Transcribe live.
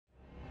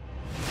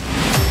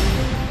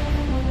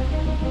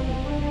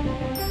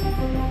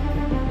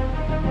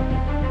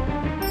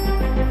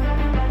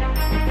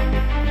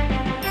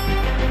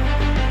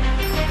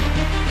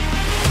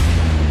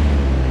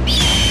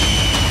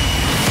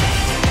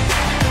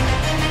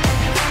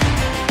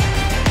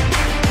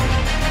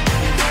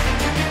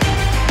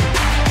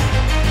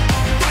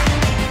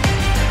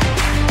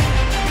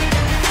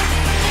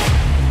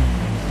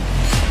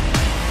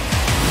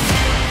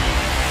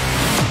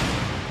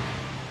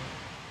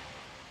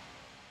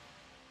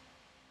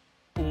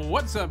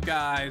What's up,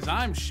 guys?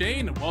 I'm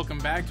Shane, and welcome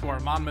back to our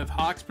Monmouth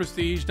Hawks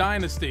Prestige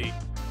Dynasty.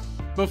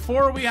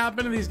 Before we hop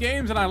into these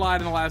games, and I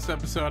lied in the last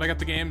episode, I got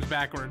the games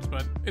backwards,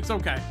 but it's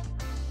okay.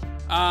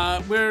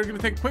 We're going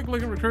to take a quick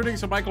look at recruiting.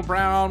 So Michael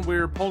Brown,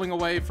 we're pulling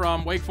away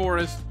from Wake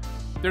Forest.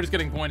 They're just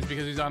getting points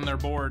because he's on their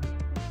board,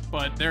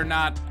 but they're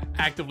not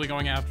actively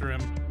going after him.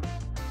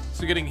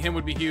 So getting him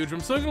would be huge. I'm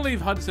still going to leave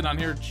Hudson on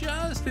here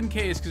just in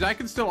case, because I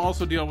can still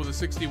also deal with a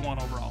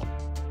 61 overall.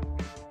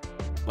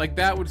 Like,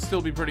 that would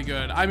still be pretty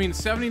good. I mean,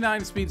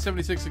 79 speed,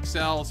 76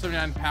 excel,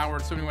 79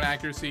 power, 71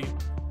 accuracy.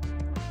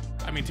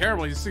 I mean,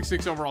 terrible. He's a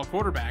 6'6" overall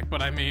quarterback,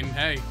 but I mean,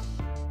 hey,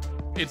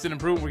 it's an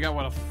improvement. We got,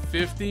 what, a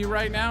 50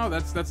 right now?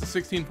 That's a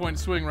 16-point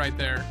swing right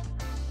there.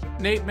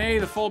 Nate May,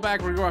 the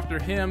fullback, we're going to go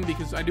after him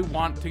because I do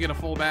want to get a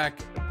fullback.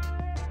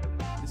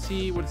 Is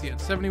he, what is he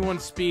at? 71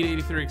 speed,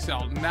 83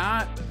 excel.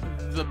 Not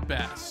the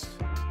best.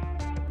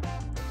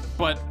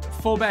 But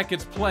fullback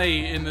gets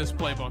play in this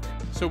playbook,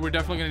 so we're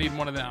definitely going to need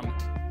one of them.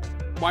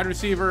 Wide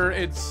receiver,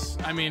 it's,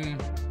 I mean,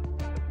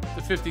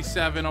 the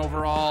 57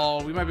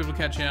 overall. We might be able to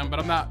catch him, but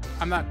I'm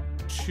not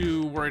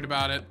too worried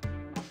about it.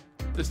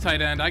 This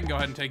tight end, I can go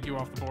ahead and take you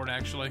off the board,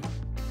 actually.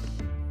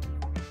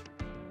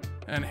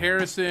 And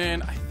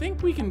Harrison, I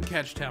think we can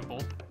catch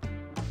Temple.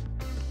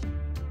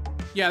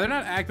 Yeah, they're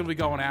not actively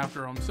going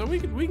after him, so we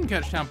can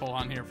catch Temple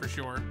on here for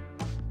sure.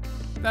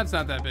 That's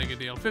not that big a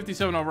deal.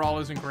 57 overall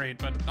isn't great,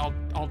 but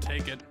I'll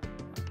take it.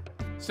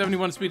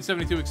 71 speed,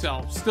 72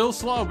 excel. Still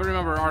slow, but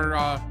remember,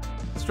 our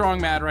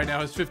strong mad right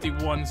now is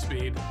 51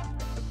 speed.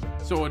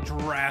 So a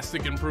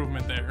drastic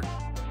improvement there.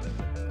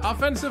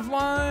 Offensive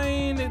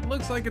line, it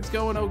looks like it's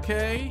going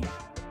okay.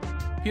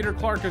 Peter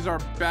Clark is our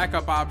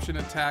backup option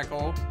at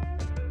tackle.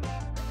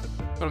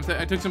 But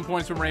I took some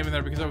points from Raymond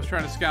there because I was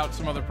trying to scout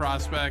some other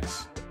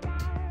prospects.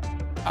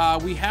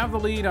 We have the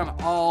lead on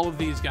all of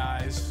these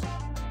guys.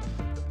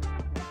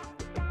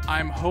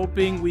 I'm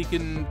hoping we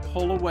can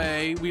pull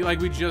away. We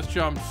just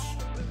jumped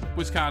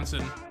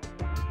Wisconsin.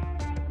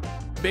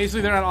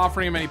 Basically, they're not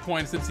offering him any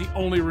points. That's the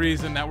only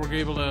reason that we're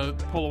able to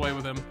pull away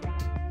with him.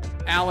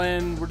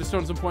 Allen, we're just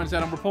throwing some points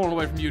at him. We're pulling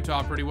away from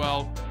Utah pretty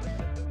well.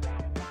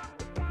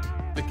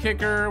 The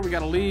kicker, we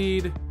got a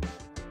lead.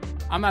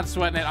 I'm not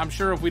sweating it. I'm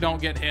sure if we don't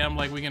get him,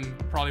 like, we can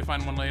probably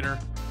find one later.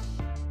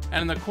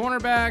 And in the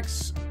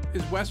cornerbacks,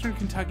 is Western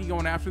Kentucky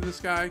going after this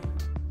guy?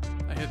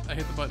 I hit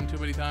the button too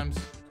many times.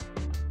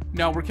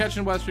 No, we're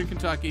catching Western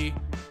Kentucky.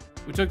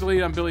 We took the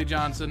lead on Billy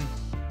Johnson.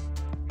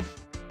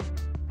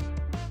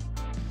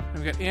 And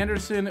we got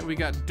Anderson, we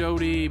got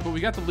Doty, but we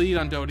got the lead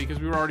on Doty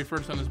because we were already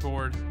first on his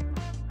board.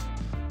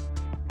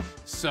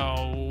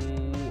 So,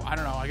 I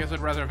don't know. I guess I'd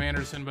rather have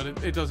Anderson, but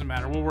it doesn't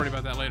matter. We'll worry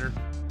about that later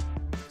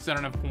because I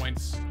don't have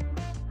points.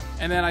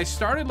 And then I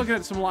started looking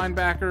at some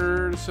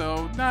linebackers,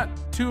 so not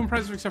too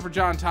impressive except for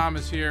John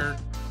Thomas here.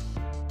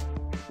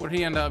 Where'd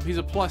he end up? He's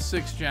a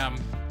 +6 gem.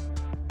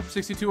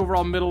 62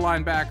 overall middle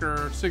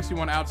linebacker,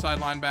 61 outside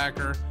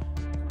linebacker.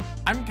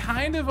 I'm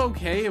kind of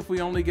okay if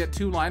we only get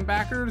 2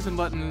 linebackers and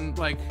letting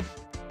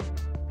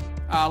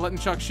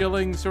Chuck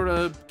Schilling sort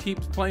of keep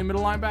playing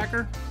middle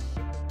linebacker.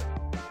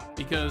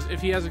 Because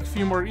if he has a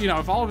few more,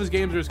 if all of his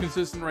games are as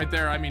consistent right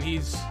there, I mean,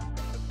 he's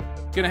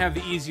going to have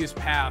the easiest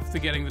path to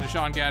getting the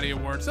Deshaun Gaddy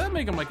Award. So that'd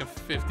make him like a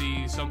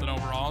 50-something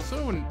overall,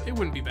 so it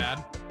wouldn't be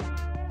bad.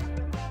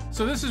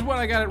 So this is what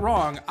I got it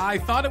wrong. I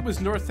thought it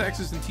was North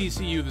Texas and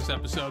TCU this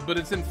episode, but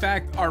it's in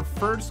fact our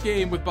first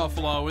game with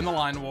Buffalo in the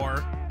line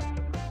war,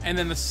 and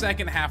then the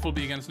second half will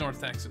be against North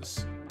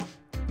Texas.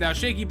 Now,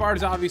 Shaky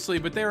Bars, obviously,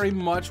 but they're a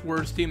much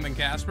worse team than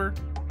Casper.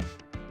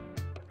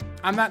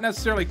 I'm not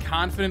necessarily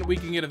confident we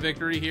can get a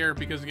victory here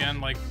because,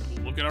 again, like,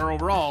 look at our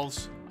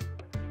overalls.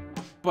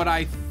 But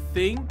I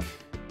think...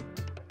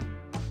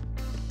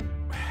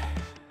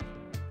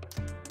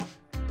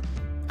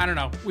 I don't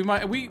know.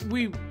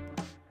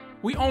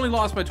 We only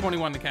lost by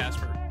 21 to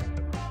Casper.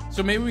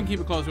 So maybe we can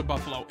keep it close with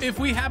Buffalo. If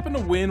we happen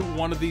to win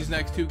one of these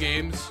next 2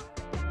 games,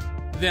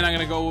 then I'm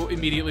going to go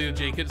immediately to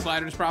J-Kit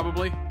sliders,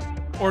 probably.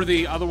 Or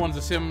the other ones,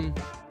 the Sim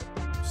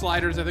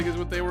sliders, I think is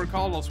what they were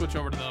called. I'll switch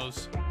over to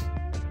those.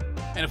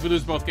 And if we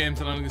lose both games,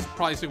 then I'm going to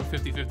probably stick with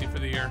 50-50 for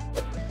the year.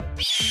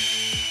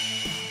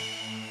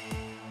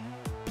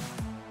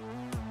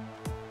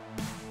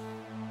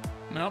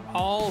 Nope,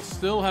 Hall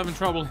still having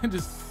trouble.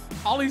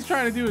 All he's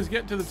trying to do is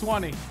get to the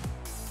 20.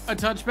 A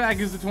touchback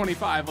is the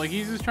 25. Like,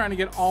 he's just trying to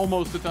get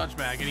almost a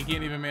touchback, and he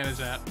can't even manage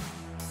that.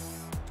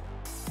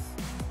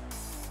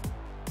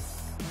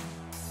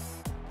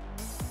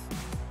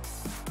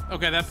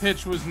 Okay, that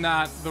pitch was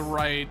not the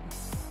right...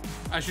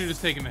 I should have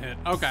just taken the hit.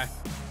 Okay.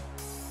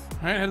 All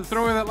right, had to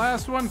throw away that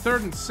last one.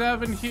 3rd and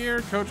 7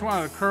 here. Coach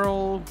wanted a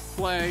curl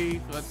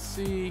play. Let's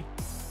see.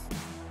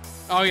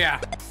 Oh, yeah.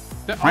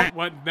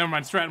 What? Never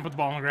mind. Stratton put the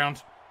ball on the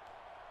ground.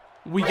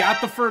 We got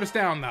the first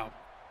down, though.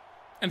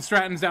 And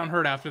Stratton's down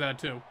hurt after that,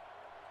 too.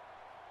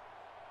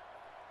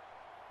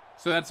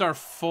 So that's our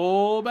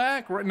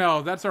fullback?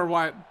 No, that's our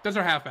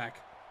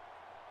halfback.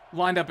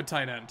 Lined up at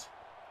tight end.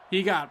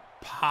 He got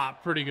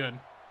popped pretty good.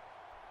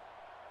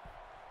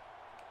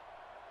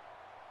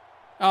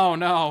 Oh,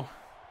 no.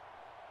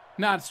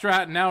 Not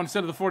Stratton. Now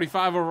instead of the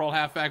 45 overall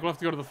halfback, we'll have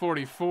to go to the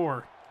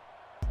 44.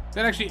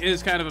 That actually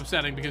is kind of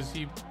upsetting because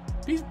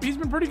he's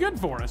been pretty good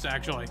for us,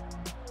 actually.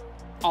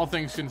 All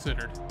things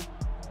considered.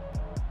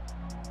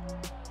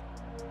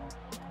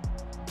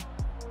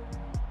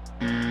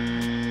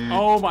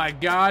 Oh my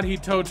god, he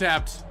toe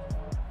tapped.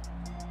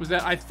 Was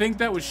that? I think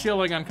that was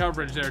Schilling on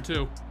coverage there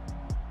too.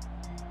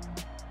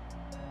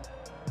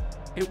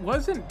 It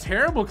wasn't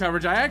terrible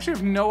coverage. I actually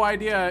have no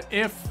idea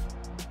if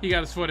he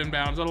got his foot in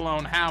bounds, let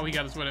alone how he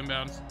got his foot in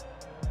bounds.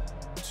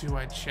 Do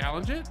I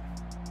challenge it?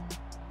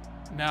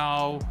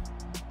 No.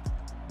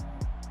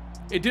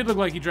 It did look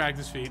like he dragged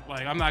his feet.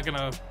 Like, I'm not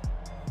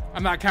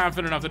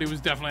confident enough that he was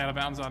definitely out of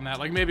bounds on that.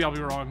 Like, maybe I'll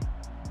be wrong,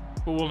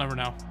 but we'll never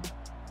know.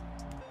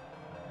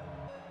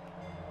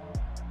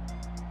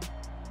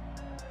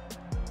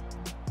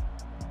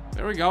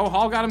 There we go.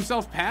 Hall got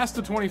himself past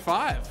the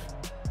 25.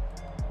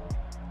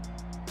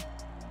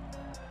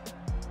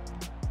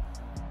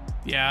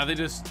 Yeah,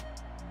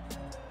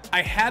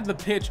 I had the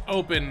pitch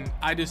open.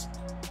 I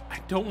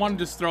don't want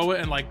to just throw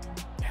it and like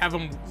have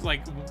him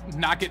like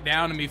knock it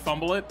down and me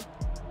fumble it.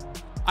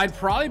 I'd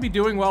probably be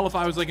doing well if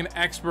I was like an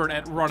expert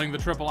at running the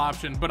triple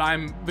option, but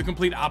I'm the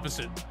complete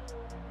opposite.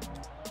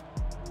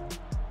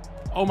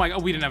 Oh my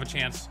god, we didn't have a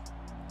chance.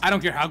 I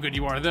don't care how good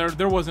you are.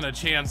 There wasn't a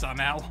chance on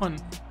that one.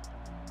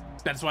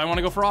 That's why I want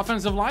to go for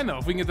offensive line though.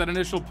 If we can get that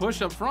initial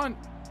push up front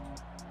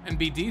and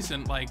be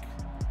decent, like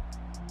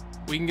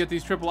we can get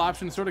these triple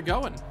options sort of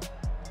going.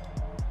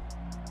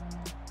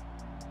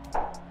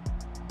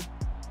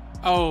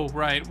 Oh,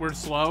 right, we're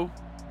slow.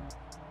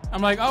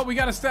 I'm like, oh, we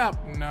got to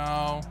stop.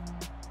 No.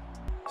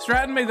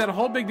 Stratton made that a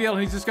whole big deal,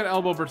 and he's just got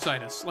elbow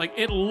bursitis. Like,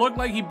 it looked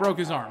like he broke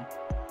his arm.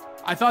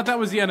 I thought that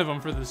was the end of him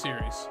for the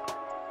series.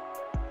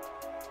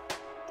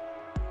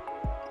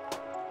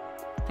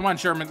 Come on,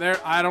 Sherman. There,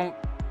 I don't...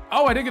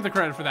 Oh, I did get the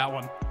credit for that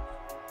one.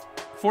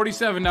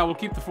 47, now we'll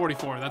keep the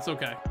 44. That's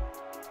okay.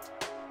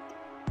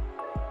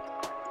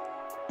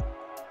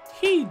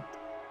 He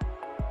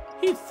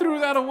threw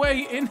that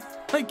away in,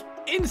 like,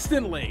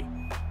 instantly.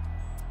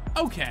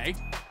 Okay.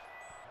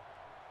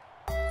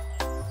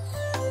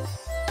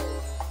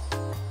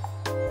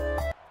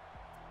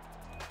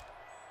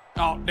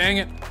 Oh, dang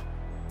it.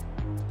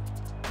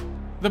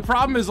 The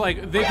problem is,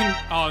 like, they can...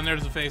 Oh, and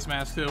there's a face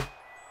mask, too.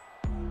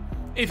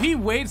 If he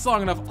waits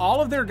long enough,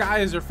 all of their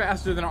guys are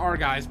faster than our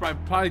guys by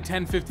probably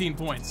 10, 15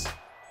 points.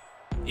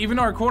 Even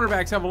our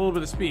quarterbacks have a little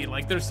bit of speed.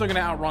 Like, they're still going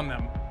to outrun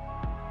them.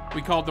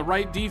 We called the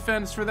right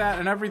defense for that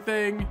and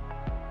everything.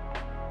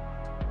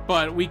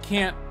 But we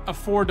can't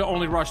afford to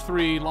only rush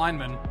 3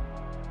 linemen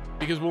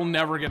because we'll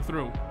never get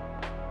through.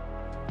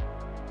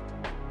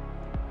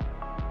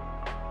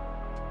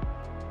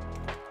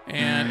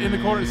 And in the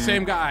corner,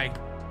 same guy.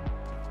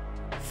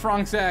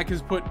 Frank Zach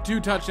has put 2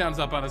 touchdowns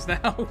up on us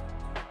now.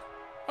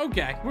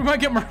 Okay, we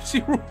might get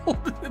mercy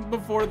ruled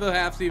before the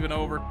half's even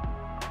over.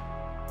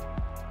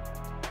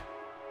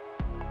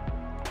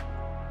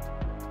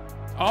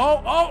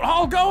 Oh,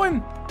 Hall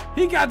going!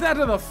 He got that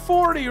to the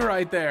 40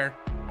 right there.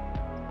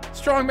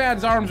 Strong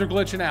Mad's arms are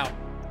glitching out.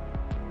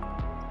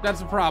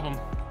 That's a problem.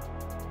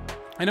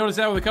 I noticed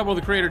that with a couple of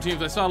the creator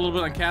teams. I saw a little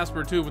bit on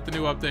Casper too with the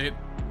new update.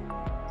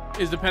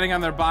 Is depending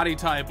on their body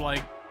type,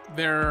 like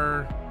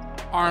their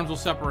arms will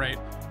separate.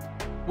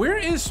 Where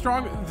is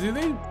Strong?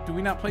 Do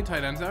we not play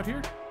tight ends out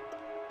here?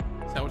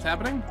 Is that what's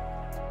happening?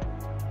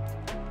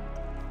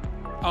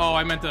 Oh,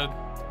 I meant to.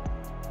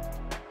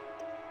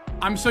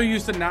 I'm so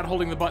used to not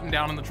holding the button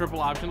down on the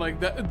triple option. Like,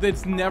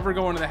 that's never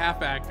going to the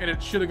halfback, and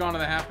it should have gone to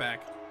the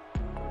halfback.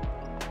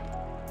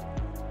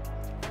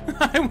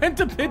 I went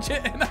to pitch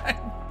it, and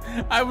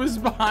I was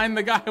behind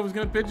the guy I was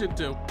going to pitch it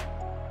to.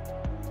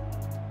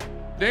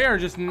 They are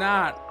just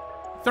not...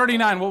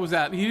 39, what was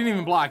that? He didn't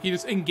even block. He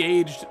just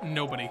engaged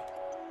nobody.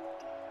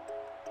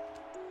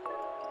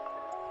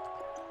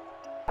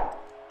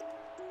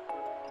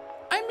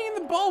 I mean,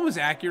 the ball was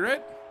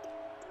accurate.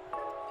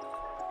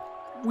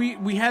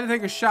 We had to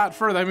take a shot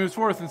further. I mean, it was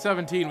 4th and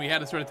 17. We had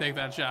to sort of take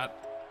that shot.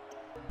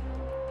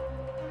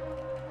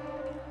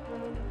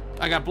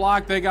 I got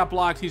blocked. They got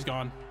blocked. He's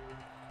gone.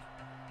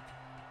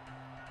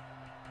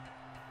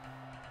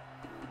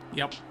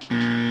 Yep.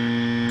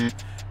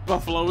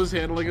 Buffalo was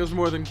handling us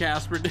more than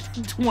Casper did.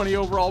 20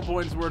 overall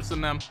points worse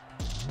than them.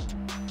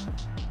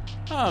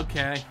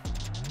 Okay.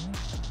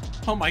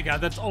 Oh my god,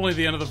 that's only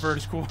the end of the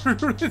first quarter.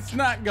 It's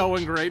not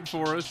going great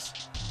for us.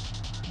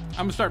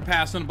 I'm gonna start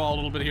passing the ball a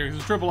little bit here because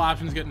the triple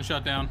option's getting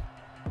shut down.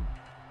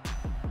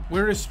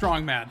 Where is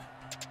Strong Mad?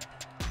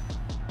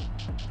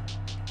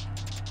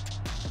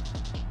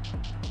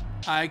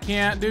 I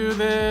can't do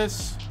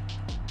this.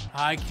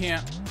 I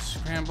can't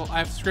scramble. I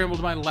have to scramble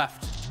to my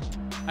left.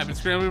 I've been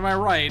scrambling to my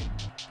right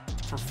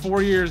for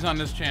 4 years on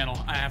this channel.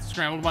 I have to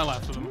scramble to my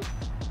left with them.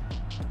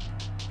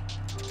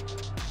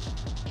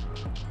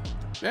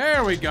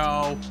 There we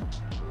go.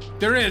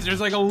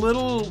 There's like a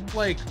little,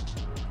 like,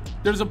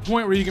 there's a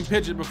point where you can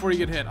pitch it before you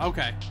get hit.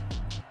 Okay.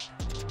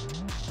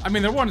 I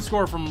mean, they're one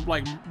score from,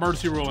 like,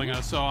 mercy ruling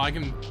us, so I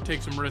can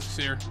take some risks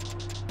here.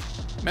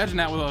 Imagine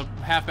that with a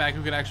halfback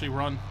who could actually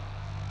run.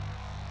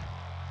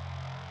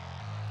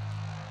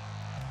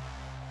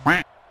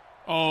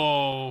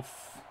 Oh.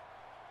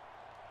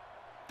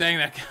 Dang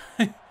that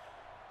guy.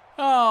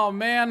 Oh,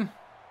 man.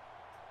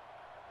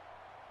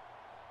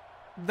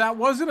 That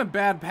wasn't a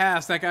bad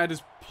pass. That guy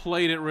just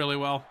played it really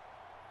well.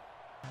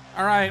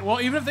 All right. Well,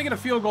 even if they get a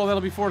field goal,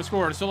 that'll be 4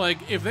 scores. So,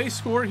 like, if they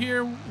score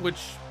here,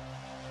 which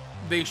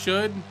they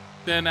should,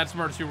 then that's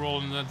mercy rule,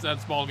 and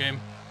that's ball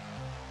game.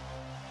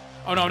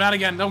 Oh, no, not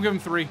again. Don't give him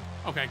 3.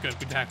 Okay, good.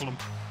 We tackled him.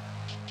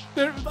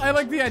 I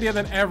like the idea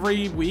that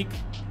every week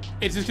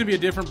it's just going to be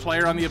a different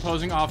player on the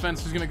opposing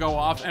offense who's going to go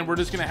off, and we're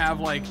just going to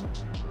have, like,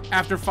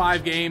 after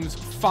 5 games,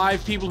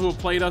 5 people who have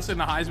played us in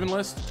the Heisman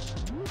list.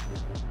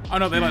 Oh,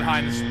 no, they let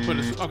Hines put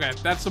us. Okay,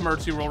 that's the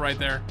mercy rule right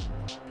there.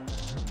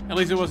 At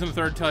least it wasn't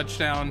a 3rd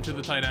touchdown to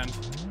the tight end.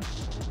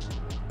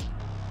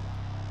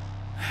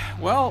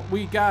 Well,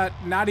 we got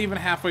not even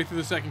halfway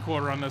through the 2nd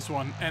quarter on this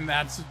one, and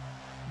that's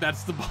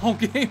the ball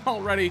game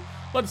already.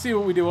 Let's see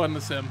what we do on the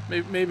sim.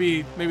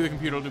 Maybe the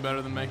computer will do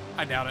better than me.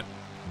 I doubt it.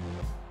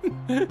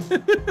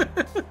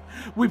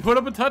 We put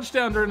up a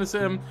touchdown during the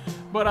sim,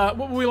 but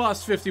we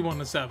lost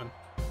 51-7.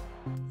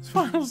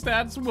 Final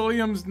stats: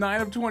 Williams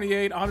 9 of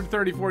 28,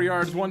 134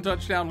 yards, 1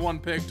 touchdown, 1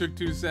 pick, took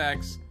 2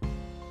 sacks.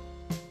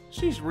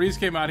 Sheesh, Reese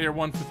came out here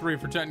 1 for 3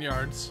 for 10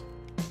 yards.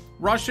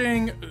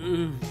 Rushing,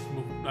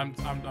 I'm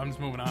just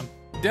moving on.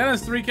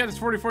 Dennis 3 catches,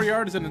 44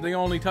 yards, and the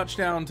only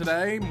touchdown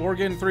today.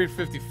 Morgan 3 for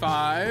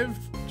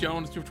 55.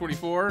 Jones 2 for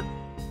 24.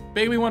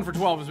 Bailey 1 for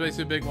 12 is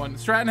basically a big one.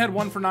 Stratton had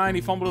 1 for 9.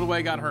 He fumbled it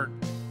away, got hurt.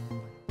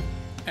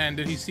 And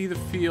did he see the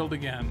field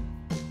again?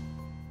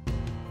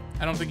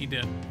 I don't think he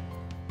did.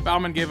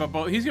 Bauman gave up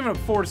both. He's given up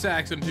 4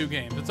 sacks in 2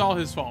 games. It's all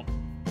his fault.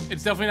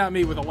 It's definitely not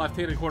me with a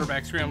left-handed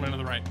quarterback scrambling to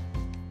the right.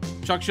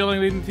 Chuck Schilling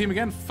leading the team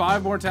again.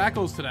 5 more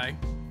tackles today.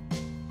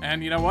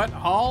 And you know what?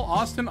 Hall,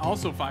 Austin,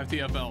 also 5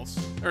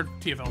 TFLs. Or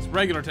TFLs,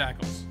 regular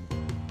tackles.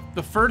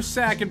 The first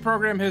sack in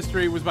program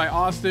history was by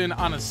Austin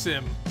on a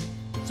sim,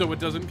 so it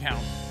doesn't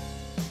count.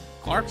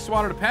 Clark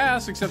swatted a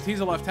pass, except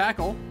he's a left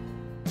tackle.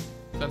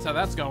 That's how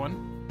that's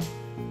going.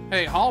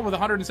 Hey, Hall with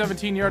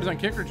 117 yards on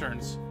kick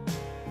returns.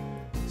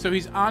 So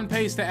he's on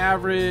pace to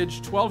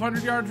average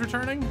 1,200 yards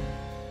returning. He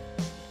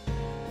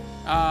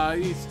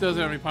doesn't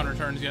have any punt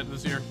returns yet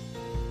this year.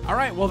 All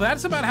right, well,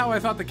 that's about how I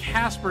thought the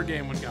Casper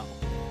game would go.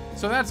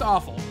 So that's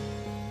awful.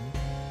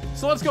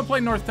 So let's go play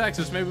North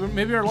Texas.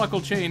 Maybe our luck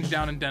will change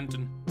down in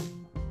Denton.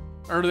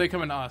 Or do they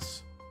come into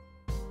us?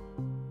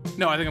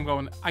 No, I think I'm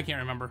going... I can't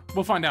remember.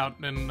 We'll find out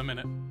in a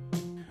minute.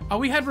 Oh,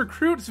 we had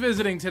recruits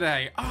visiting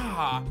today.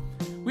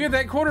 We had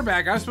that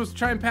quarterback. I was supposed to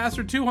try and pass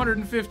for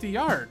 250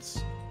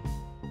 yards.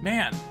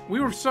 Man,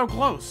 we were so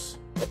close.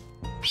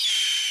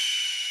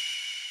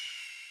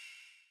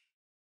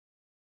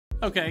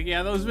 Okay,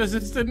 yeah, those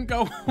visits didn't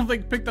go well. They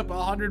picked up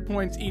 100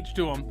 points each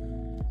to them.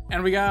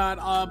 And we got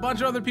a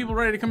bunch of other people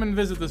ready to come and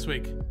visit this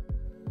week.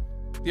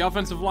 The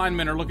offensive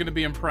linemen are looking to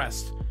be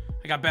impressed.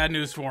 I got bad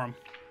news for them.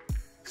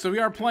 So we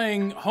are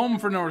playing home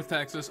for North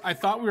Texas. I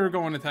thought we were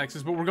going to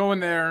Texas, but we're going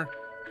there.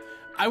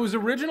 I was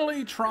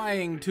originally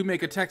trying to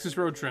make a Texas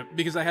road trip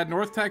because I had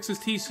North Texas,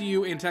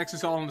 TCU, and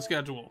Texas all on the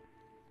schedule.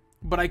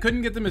 But I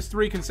couldn't get them as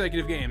 3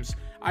 consecutive games.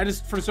 I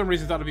just, for some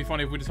reason, thought it'd be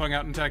funny if we just hung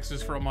out in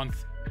Texas for a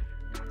month.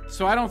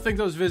 So I don't think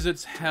those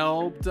visits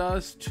helped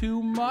us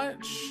too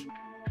much.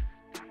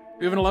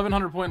 We have an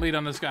 1,100 point lead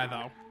on this guy,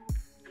 though.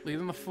 Lead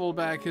on the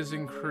fullback has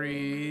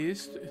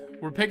increased.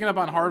 We're picking up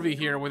on Harvey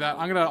here. I'm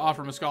going to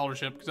offer him a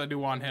scholarship because I do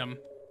want him.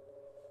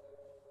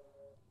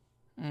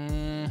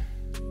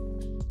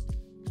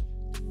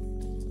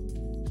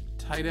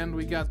 Tight end,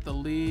 we got the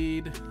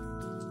lead.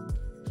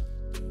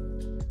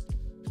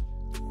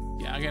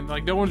 Yeah, again,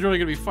 like, no one's really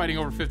going to be fighting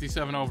over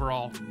 57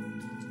 overall.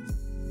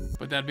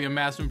 But that'd be a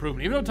massive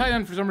improvement. Even though tight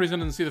end, for some reason,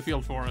 doesn't see the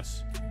field for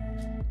us.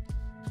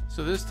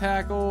 So this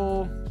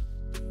tackle...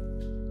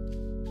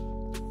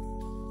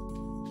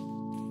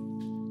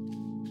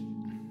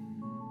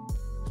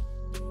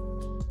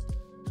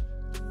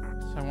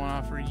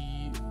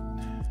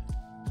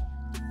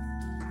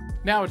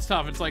 Now it's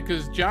tough. It's like,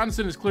 because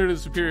Johnson is clearly the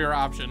superior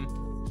option.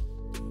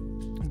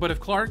 But if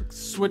Clark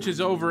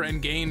switches over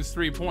and gains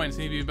 3 points,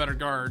 he'd be a better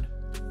guard.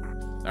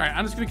 All right,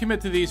 I'm just going to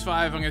commit to these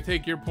 5. I'm going to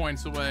take your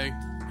points away.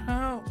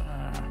 I'm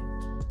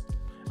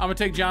going to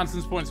take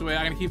Johnson's points away.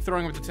 I'm going to keep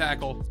throwing with the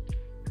tackle.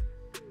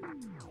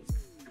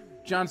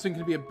 Johnson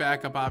can be a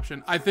backup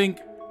option. I think...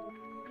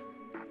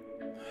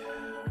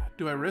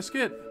 Do I risk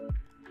it?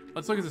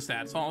 Let's look at the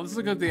stats. Hold on, let's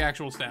look at the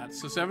actual stats.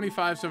 So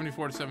 75,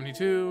 74 to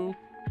 72...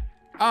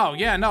 Oh,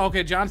 yeah, no,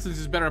 okay, Johnson's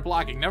is better at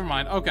blocking. Never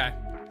mind, okay.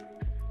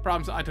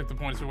 Problems, I took the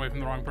points away from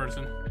the wrong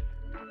person.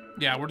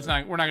 Yeah, we're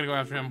not gonna go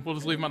after him. We'll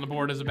just leave him on the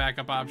board as a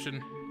backup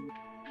option.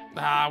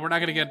 We're not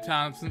gonna get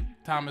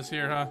Thomas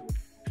here, huh?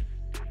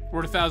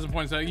 We're at 1,000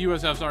 points.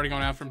 USF's already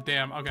going after him.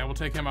 Damn, okay, we'll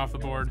take him off the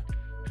board.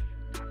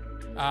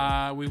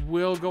 We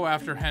will go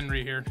after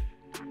Henry here.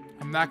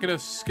 I'm not gonna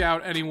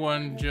scout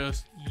anyone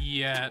just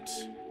yet.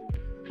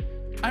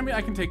 I mean,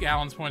 I can take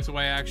Allen's points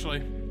away,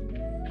 actually.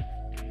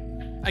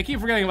 I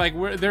keep forgetting, like,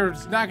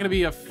 there's not going to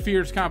be a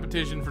fierce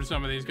competition for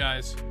some of these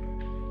guys.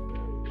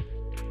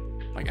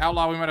 Like,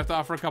 Outlaw, we might have to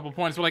offer a couple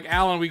points. But, like,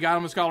 Allen, we got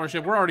him a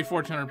scholarship. We're already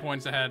 1,400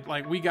 points ahead.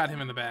 Like, we got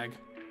him in the bag.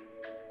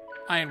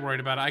 I ain't worried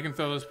about it. I can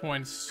throw those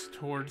points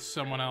towards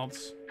someone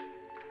else.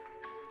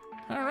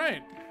 All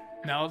right.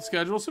 Now let's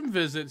schedule some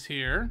visits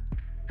here.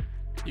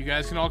 You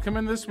guys can all come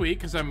in this week,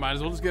 because I might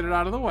as well just get it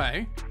out of the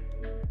way.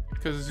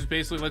 Because this is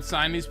basically, let's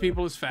sign these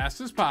people as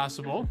fast as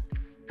possible.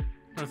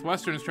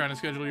 Northwestern is trying to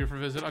schedule you for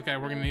visit. Okay,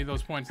 we're going to need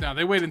those points now.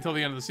 They wait until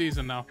the end of the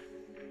season, though.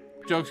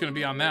 Joke's going to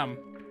be on them.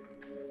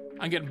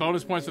 I'm getting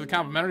bonus points for the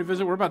complimentary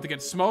visit. We're about to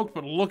get smoked,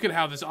 but look at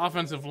how this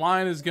offensive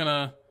line is going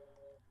to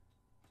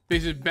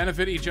basically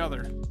benefit each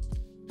other.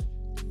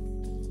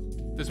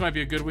 This might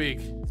be a good week.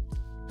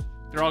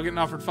 They're all getting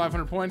offered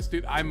 500 points.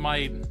 Dude, I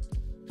might...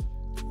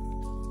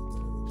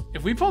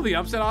 If we pull the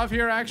upset off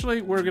here,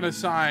 actually, we're going to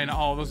sign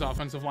all of those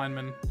offensive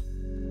linemen.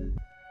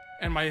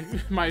 And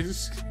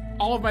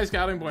all of my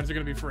scouting points are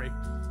going to be free.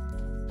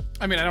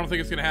 I mean, I don't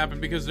think it's going to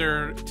happen because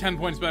they're 10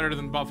 points better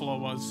than Buffalo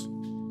was.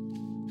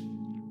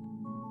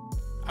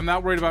 I'm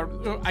not worried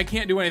about... I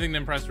can't do anything to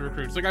impress the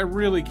recruits. Like, I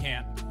really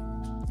can't.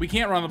 We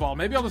can't run the ball.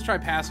 Maybe I'll just try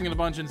passing it a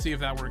bunch and see if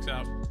that works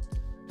out.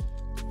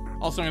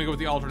 Also, I'm going to go with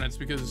the alternates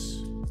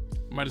because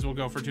might as well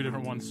go for 2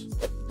 different ones.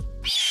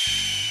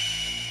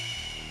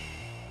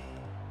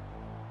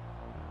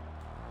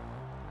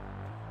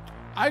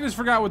 I just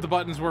forgot what the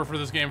buttons were for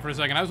this game for a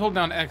second. I was holding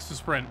down X to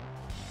sprint.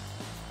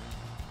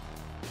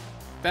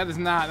 That's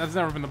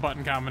never been the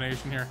button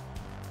combination here.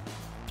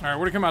 All right,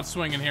 we're gonna come out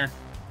swinging here.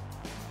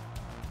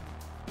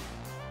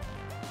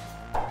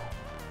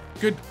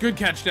 Good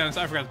catch, Dennis.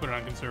 I forgot to put it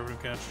on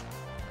conservative catch.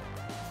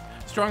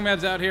 Strong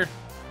Mad's out here.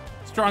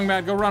 Strong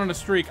Mad, go run on a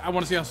streak. I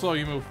want to see how slow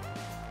you move.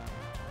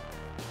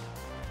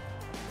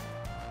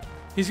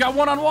 He's got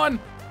one-on-one.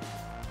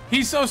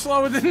 He's so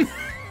slow it didn't.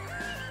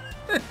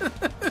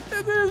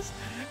 It is.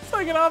 It's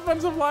like an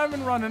offensive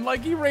lineman running.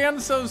 Like, he ran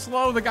so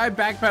slow, the guy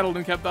backpedaled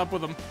and kept up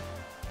with him.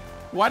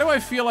 Why do I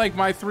feel like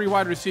my 3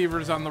 wide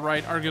receivers on the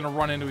right are going to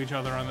run into each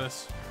other on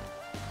this?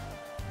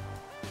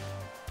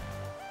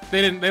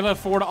 They didn't. They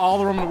left forward all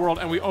the room in the world,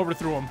 and we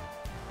overthrew them.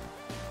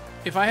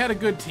 If I had a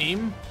good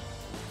team,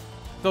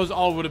 those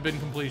all would have been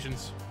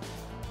completions.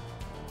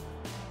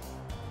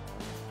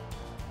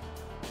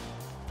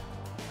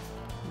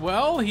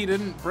 Well, he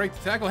didn't break the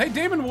tackle. Hey,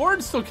 Damon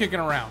Ward's still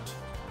kicking around.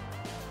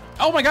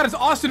 Oh my God, it's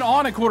Austin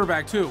On at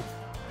quarterback too.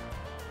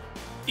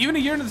 Even a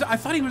year into this, I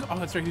thought he was. Oh,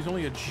 that's right. He's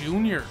only a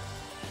junior.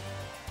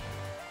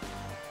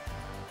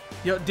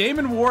 Yo,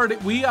 Damon Ward.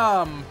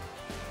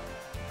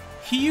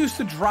 He used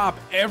to drop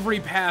every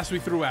pass we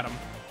threw at him.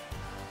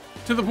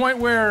 To the point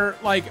where,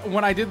 like,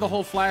 when I did the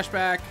whole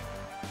flashback,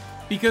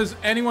 because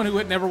anyone who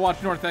had never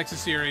watched North Texas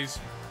series,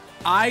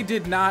 I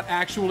did not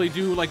actually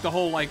do, like, the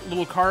whole, like,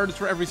 little cards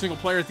for every single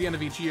player at the end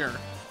of each year.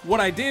 What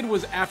I did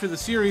was, after the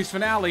series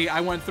finale, I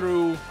went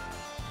through,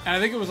 and I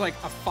think it was, like,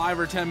 a 5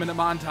 or 10 minute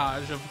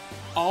montage of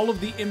all of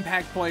the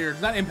impact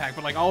players, not impact,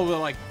 but, like, all of the,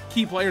 like,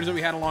 key players that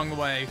we had along the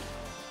way,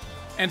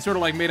 and sort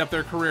of, like, made up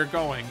their career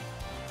going.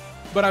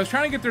 But I was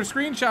trying to get their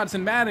screenshots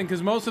in Madden,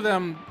 because most of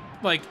them,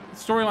 like,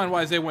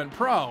 storyline-wise, they went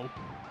pro.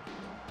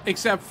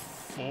 Except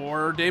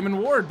for Damon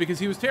Ward, because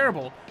he was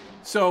terrible.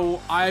 So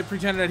I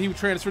pretended that he would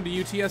transfer to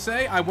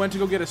UTSA. I went to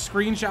go get a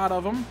screenshot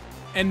of him,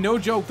 and no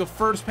joke, the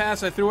first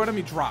pass I threw at him,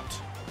 he dropped.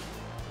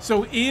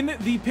 So in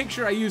the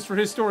picture I used for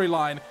his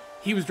storyline,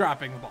 he was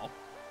dropping the ball.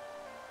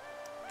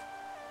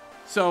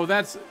 So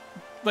that's,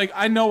 like,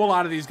 I know a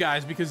lot of these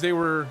guys because they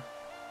were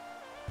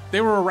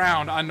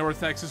around on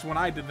North Texas when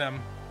I did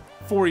them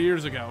 4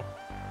 years ago.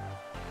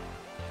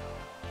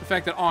 The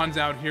fact that On's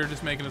out here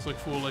just making us look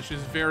foolish is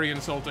very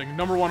insulting.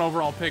 #1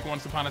 overall pick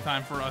once upon a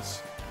time for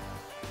us.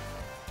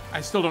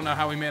 I still don't know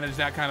how he managed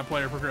that kind of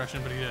player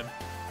progression, but he did.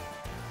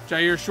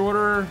 Jair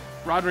Shorter,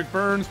 Roderick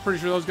Burns, pretty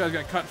sure those guys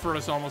got cut for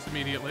us almost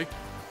immediately.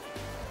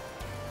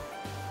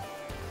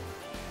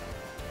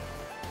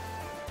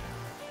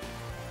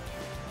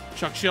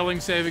 Chuck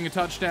Schilling saving a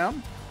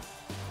touchdown.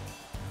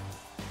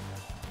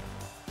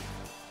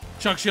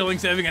 Chuck Schilling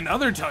saving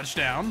another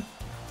touchdown.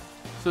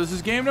 So this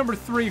is game number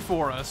 3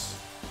 for us.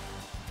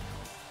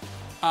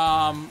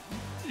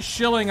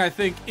 Schilling, I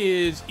think,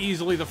 is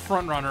easily the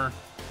front runner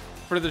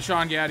for the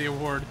Sean Gaddy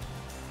Award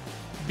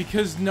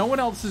because no one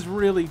else has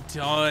really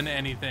done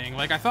anything.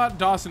 Like, I thought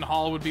Dawson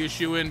Hall would be a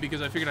shoo-in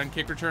because I figured on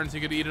kick returns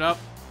he could eat it up.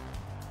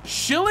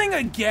 Schilling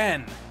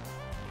again.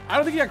 I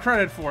don't think he got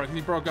credit for it because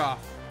he broke off,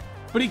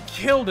 but he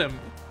killed him.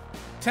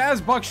 Taz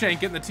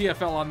Buckshank getting the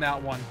TFL on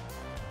that one.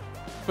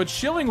 But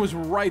Schilling was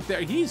right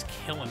there. He's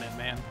killing it,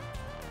 man.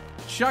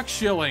 Chuck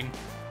Schilling.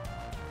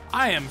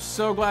 I am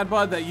so glad,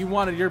 bud, that you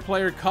wanted your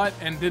player cut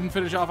and didn't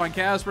finish off on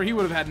Casper. He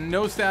would have had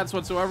no stats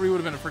whatsoever. He would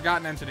have been a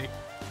forgotten entity.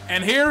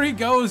 And here he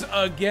goes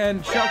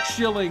again. Chuck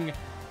Schilling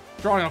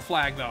drawing a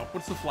flag, though.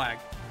 What's the flag?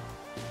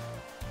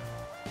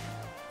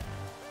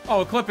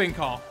 Oh, a clipping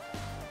call.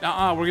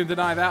 We're going to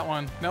deny that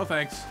one. No,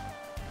 thanks.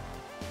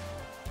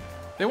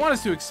 They want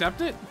us to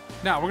accept it?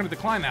 No, we're going to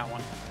decline that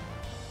one.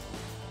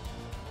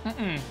 We're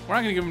not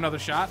going to give him another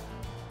shot.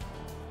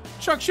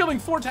 Chuck Schilling,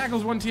 4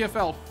 tackles, 1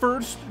 TFL.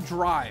 First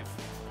drive.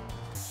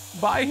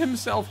 by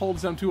himself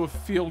holds them to a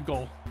field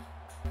goal.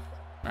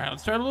 All right,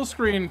 let's try a little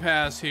screen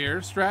pass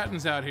here.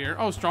 Stratton's out here.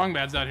 Oh,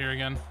 Strongbad's out here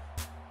again.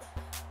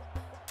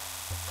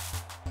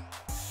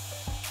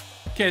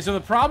 Okay, so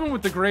the problem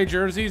with the gray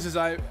jerseys is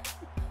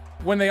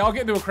when they all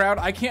get into a crowd,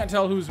 I can't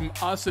tell who's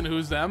us and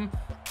who's them.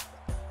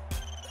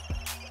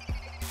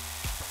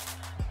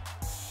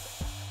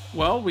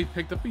 Well, we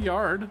picked up a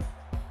yard.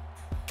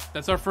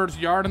 That's our first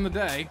yard in the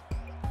day.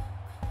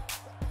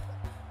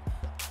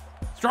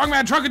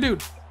 Strongman, truck a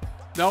dude.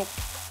 Nope.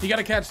 He got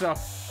a catch, though.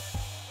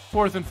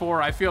 4th and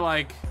 4. I feel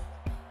like...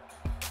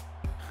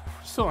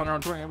 We're still on our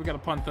own 20. We got to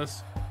punt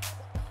this.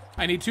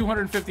 I need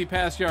 250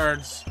 pass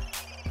yards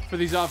for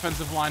these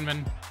offensive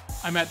linemen.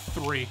 I'm at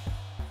 3.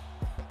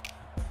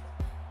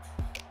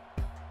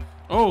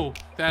 Oh,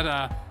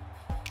 that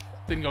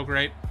didn't go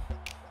great.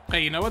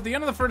 Hey, you know, at the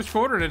end of the first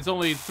quarter, and it's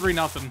only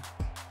 3-0.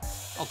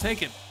 I'll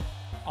take it.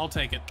 I'll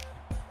take it.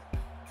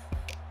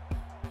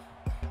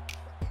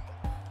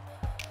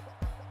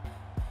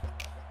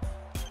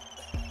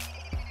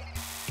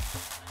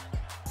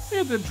 We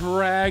have to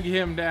drag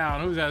him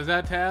down. Who's that? Is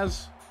that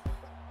Taz?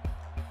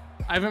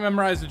 I haven't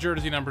memorized the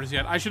jersey numbers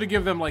yet. I should have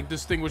given them, like,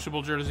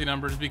 distinguishable jersey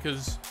numbers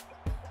because...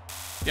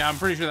 Yeah, I'm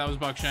pretty sure that was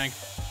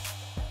Buckshank.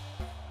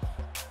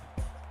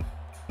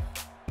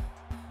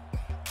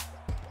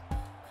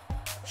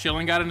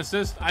 Schilling got an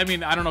assist. I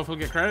mean, I don't know if he'll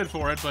get credit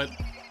for it, but...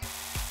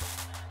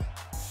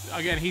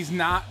 Again, he's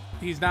not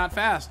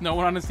fast. No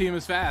one on his team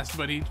is fast,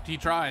 but he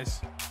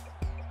tries.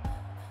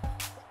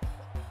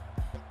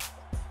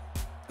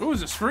 Ooh,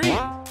 it's a screen.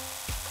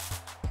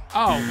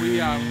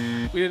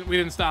 Oh, we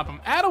didn't stop him.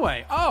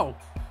 Attaway. Oh,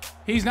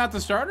 he's not the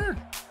starter.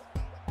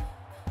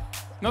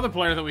 Another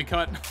player that we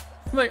cut.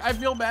 Like, I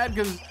feel bad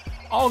because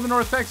all of the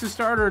North Texas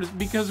starters,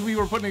 because we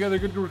were putting together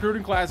good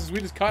recruiting classes, we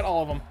just cut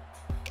all of them.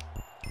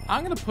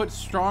 I'm gonna put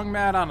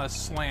Strongman on a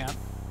slant.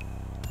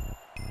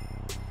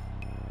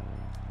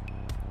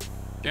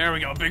 There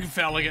we go, big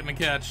fella getting a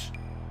catch.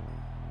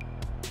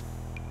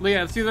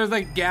 Yeah, see, there's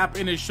like gap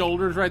in his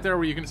shoulders right there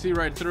where you can see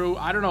right through.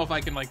 I don't know if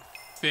I can like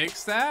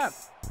fix that.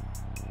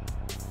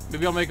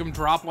 Maybe I'll make him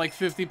drop like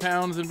 50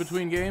 pounds in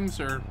between games,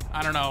 or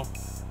I don't know.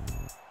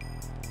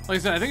 Like I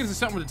said, I think it's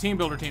something with the team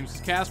builder teams,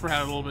 because Casper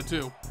had it a little bit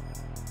too.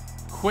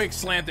 Quick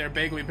slant there,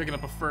 Bagley picking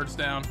up a first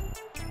down.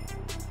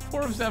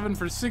 4 of 7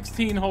 for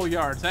 16 whole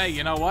yards. Hey,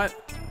 you know what?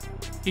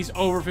 He's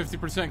over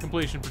 50%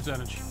 completion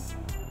percentage.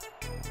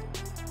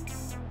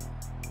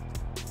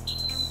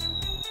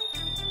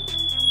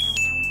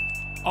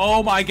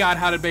 Oh my God,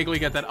 how did Bagley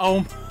get that?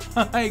 Oh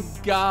my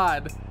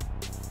God.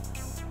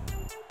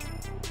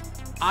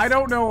 I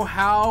don't know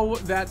how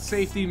that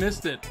safety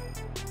missed it.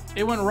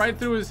 It went right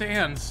through his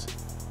hands.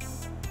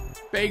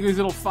 Bagley's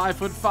little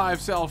 5'5"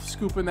 self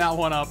scooping that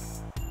one up.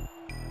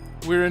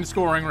 We're in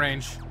scoring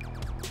range.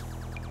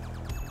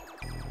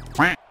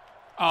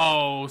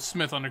 Oh,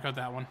 Smith undercut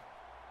that one.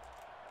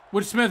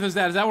 Which Smith is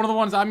that? Is that one of the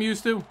ones I'm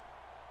used to?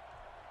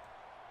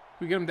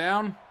 We get him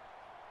down?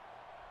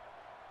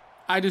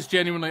 I just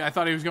genuinely, I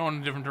thought he was going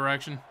in a different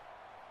direction.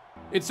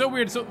 It's so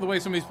weird the way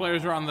some of these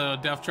players are on the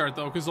depth chart,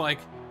 though, because, like,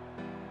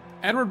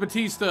 Edward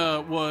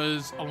Batista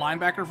was a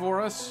linebacker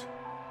for us,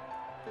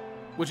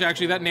 which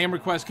actually, that name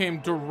request came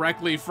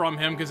directly from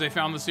him because they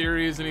found the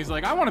series, and he's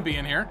like, I want to be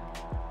in here.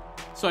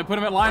 So I put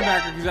him at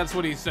linebacker because that's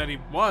what he said he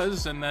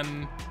was, and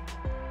then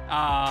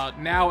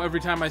now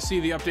every time I see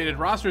the updated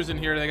rosters in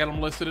here, they got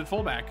him listed at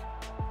fullback.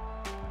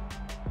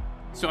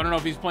 So I don't know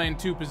if he's playing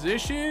 2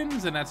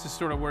 positions, and that's just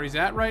sort of where he's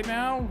at right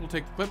now. We'll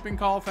take the clipping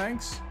call,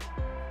 thanks.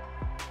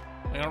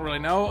 I don't really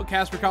know.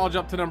 Casper College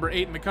up to number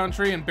 8 in the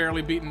country and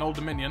barely beaten Old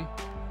Dominion.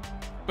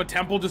 But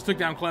Temple just took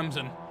down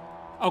Clemson.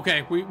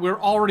 Okay, we're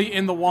already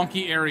in the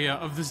wonky area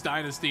of this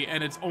dynasty,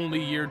 and it's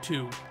only year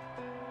 2.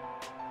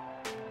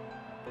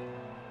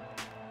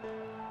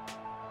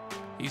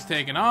 He's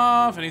taking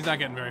off, and he's not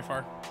getting very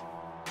far.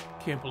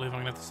 Can't believe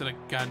I'm going to have to set a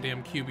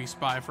goddamn QB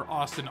spy for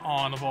Austin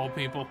On, of all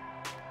people.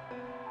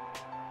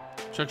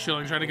 Chuck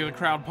Schilling trying to get the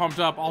crowd pumped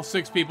up. All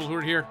 6 people who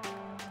are here.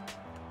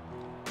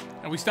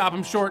 And we stop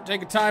him short,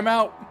 take a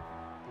timeout.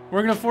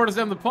 We're going to force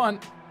them to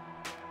punt.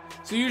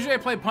 So usually I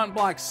play punt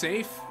block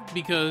safe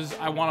because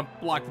I want to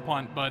block the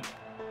punt, but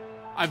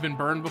I've been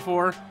burned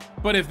before.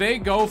 But if they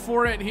go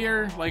for it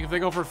here, like if they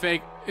go for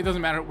fake, it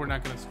doesn't matter. We're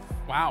not going to...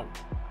 Wow.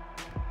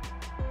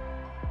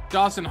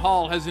 Dawson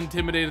Hall has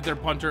intimidated their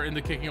punter into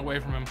kicking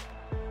away from him.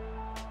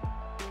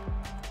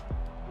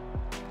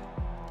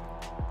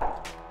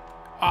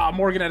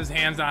 Morgan had his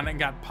hands on it and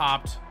got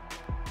popped.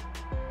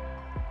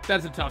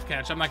 That's a tough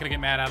catch. I'm not going to get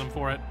mad at him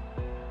for it.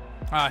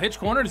 Hitch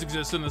corners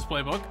exist in this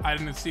playbook. I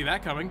didn't see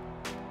that coming.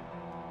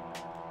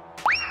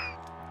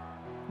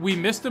 We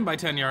missed him by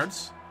 10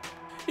 yards.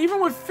 Even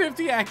with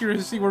 50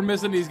 accuracy, we're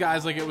missing these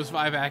guys like it was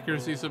 5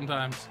 accuracy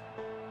sometimes.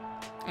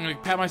 I'm going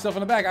to pat myself on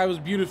the back. I was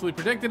beautifully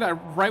predicted.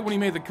 Right when he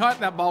made the cut,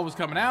 that ball was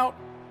coming out.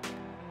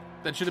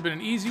 That should have been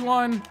an easy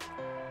one.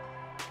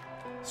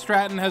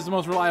 Stratton has the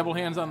most reliable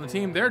hands on the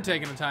team. They're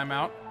taking a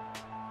timeout.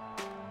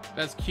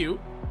 That's cute.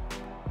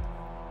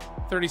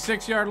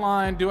 36-yard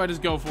line. Do I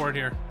just go for it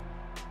here?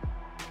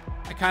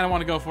 I kind of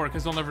want to go for it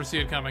because they'll never see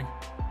it coming.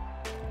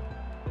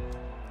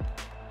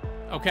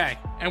 Okay,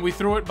 and we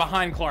threw it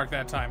behind Clark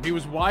that time. He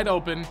was wide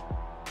open.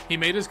 He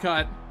made his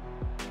cut.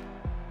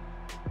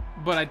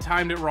 But I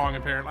timed it wrong,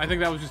 apparently. I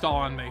think that was just all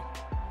on me.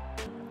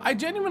 I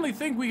genuinely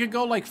think we could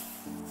go like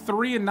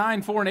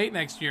 3-9, 4-8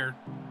 next year.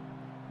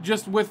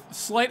 Just with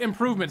slight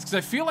improvements. Because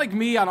I feel like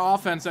me on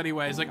offense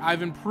anyways, like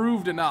I've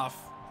improved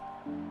enough.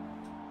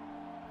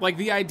 Like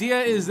the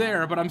idea is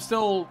there, but I'm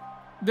still...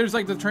 There's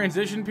like the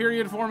transition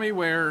period for me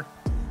where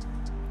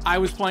I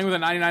was playing with a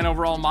 99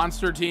 overall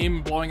monster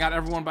team, blowing out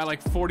everyone by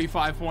like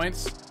 45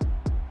 points.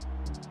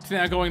 To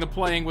now going to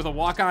playing with a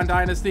walk-on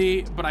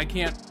Dynasty, but I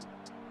can't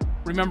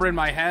remember in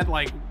my head,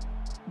 like,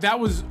 that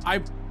was... I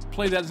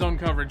played that zone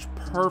coverage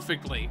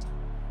perfectly.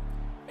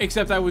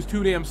 Except I was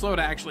too damn slow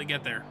to actually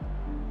get there.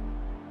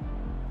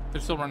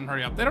 They're still running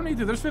hurry up. They don't need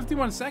to. There's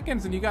 51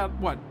 seconds and you got,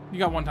 what? You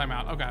got one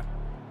timeout. Okay.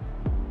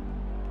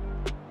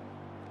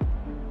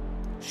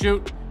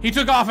 Shoot. He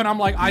took off and I'm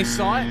like, I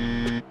saw it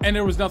and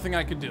there was nothing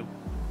I could do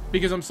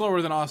because I'm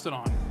slower than Austin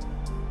on.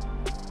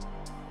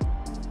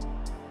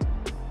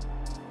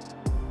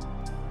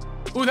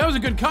 Ooh, that was a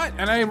good cut.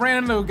 And I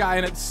ran into a guy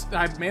and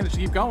I managed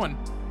to keep going.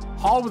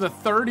 Hall with a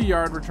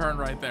 30-yard return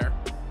right there.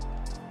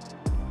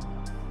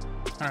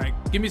 All right,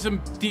 give me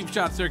some deep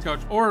shots there,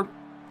 coach. Or,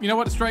 you know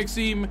what, strike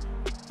seam.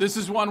 This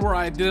is one where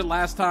I did it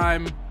last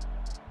time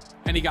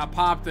and he got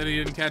popped and he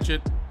didn't catch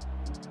it.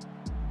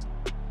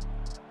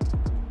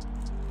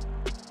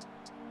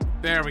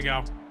 There we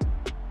go.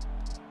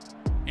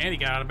 And he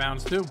got out of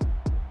bounds too.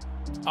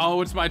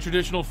 Oh, it's my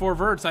traditional 4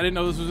 verts. I didn't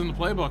know this was in the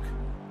playbook.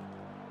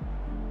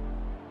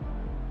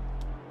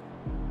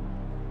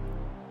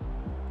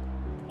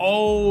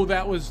 Oh,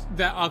 that was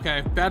that.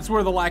 Okay, that's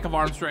where the lack of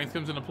arm strength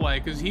comes into play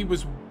because he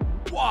was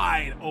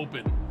wide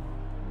open.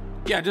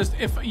 Yeah, just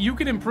if you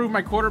could improve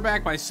my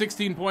quarterback by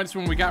 16 points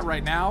from what we got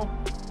right now,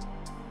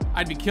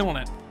 I'd be killing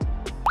it.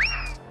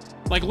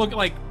 Like, look,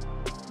 like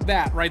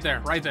that right there,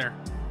 right there.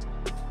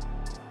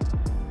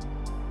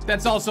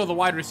 That's also the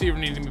wide receiver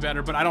needing to be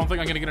better, but I don't think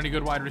I'm going to get any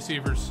good wide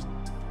receivers.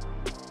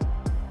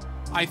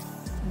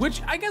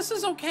 Which I guess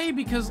is okay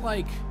because,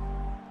 like,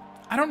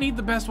 I don't need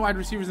the best wide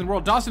receivers in the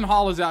world. Dawson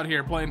Hall is out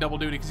here playing double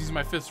duty because he's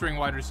my 5th string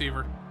wide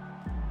receiver.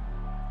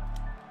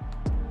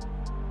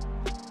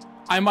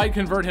 I might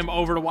convert him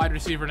over to wide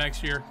receiver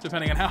next year,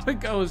 depending on how it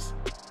goes.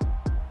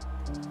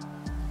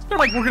 They're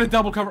like, we're going to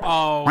double cover.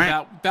 Oh,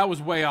 that was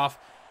way off.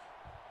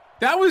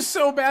 That was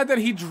so bad that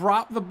he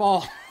dropped the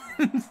ball.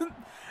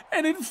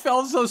 And it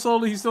fell so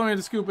slowly, he still had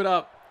to scoop it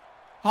up.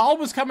 Hall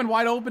was coming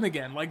wide open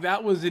again. Like,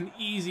 that was an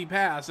easy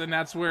pass, and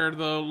that's where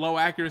the low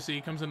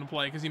accuracy comes into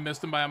play because he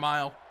missed him by a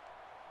mile.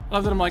 I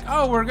love that I'm like,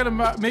 oh, we're going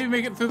to maybe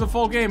make it through the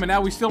full game, and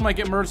now we still might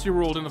get mercy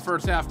ruled in the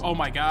first half. Oh,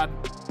 my God.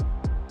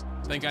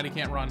 Thank God he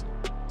can't run.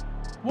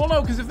 Well, no,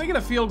 because if they get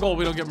a field goal,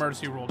 we don't get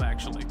mercy ruled,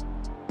 actually.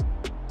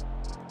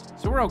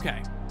 So we're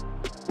okay.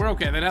 We're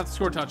okay. They'd have to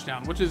score a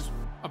touchdown, which is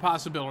a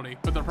possibility,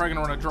 but they're probably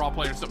going to run a draw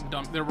play or something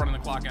dumb. They're running the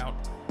clock out.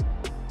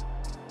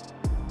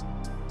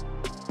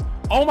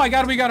 Oh, my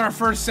God, we got our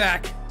first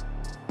sack,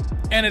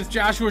 and it's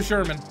Joshua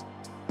Sherman.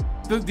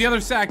 The other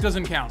sack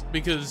doesn't count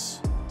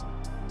because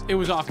it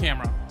was off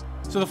camera.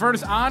 So the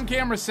first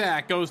on-camera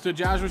sack goes to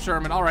Joshua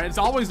Sherman. All right, it's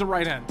always the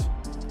right end.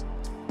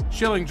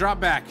 Schilling,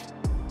 drop back.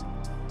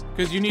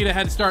 Because you need a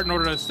head start in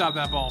order to stop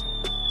that ball.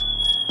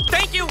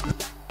 Thank you!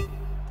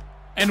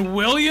 And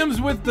Williams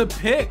with the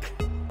pick.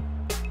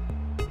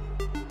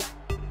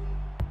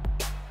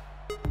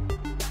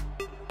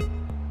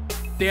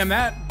 Damn,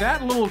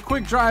 that little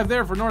quick drive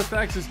there for North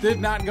Texas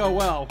did not go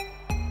well.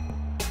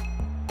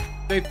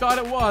 They thought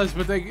it was,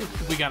 but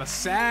we got a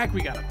sack,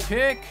 we got a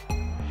pick.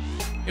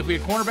 If we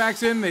had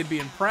cornerbacks in, they'd be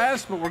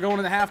impressed, but we're going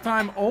into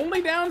halftime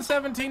only down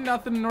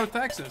 17-0 in North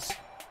Texas.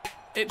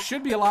 It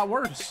should be a lot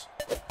worse.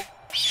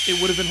 It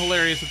would have been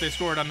hilarious if they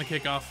scored on the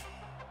kickoff.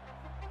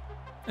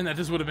 And that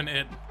just would have been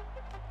it.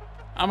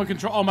 I'm a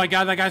control. Oh my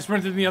God, that guy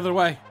sprinted the other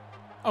way.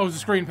 Oh, it was a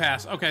screen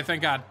pass. Okay,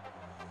 thank God.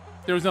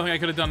 There was nothing I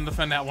could have done to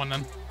defend that one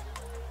then.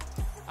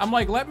 I'm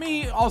like, let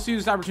me also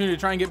use this opportunity to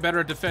try and get better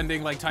at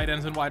defending like tight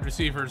ends and wide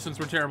receivers since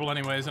we're terrible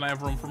anyways and I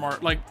have room for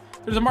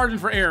there's a margin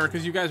for error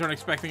because you guys aren't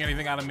expecting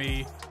anything out of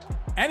me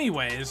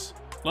anyways,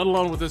 let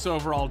alone with this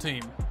overall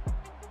team.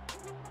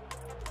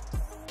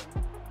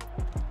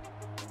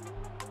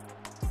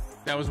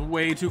 That was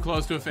way too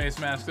close to a face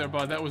mask there,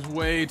 bud. That was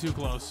way too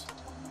close.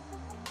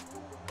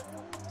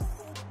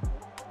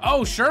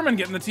 Oh, Sherman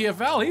getting the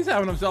TFL. He's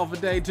having himself a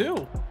day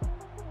too.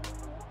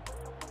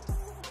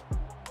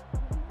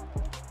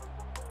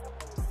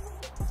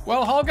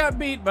 Well, Hall got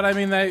beat, but I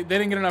mean, they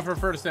didn't get enough for a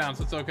first down,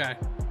 so it's okay.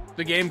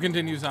 The game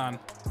continues on.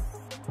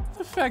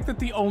 The fact that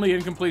the only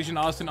incompletion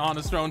Austin On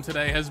has thrown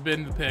today has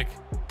been the pick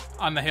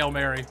on the Hail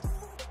Mary.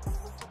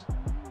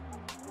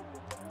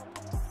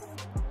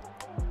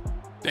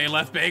 They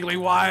left Bagley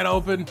wide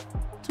open.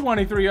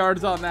 23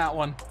 yards on that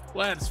one.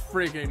 Let's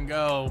freaking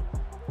go.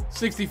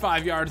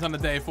 65 yards on the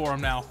day for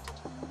him now.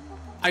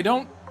 I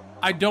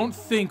don't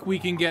think we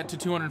can get to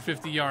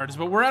 250 yards,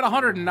 but we're at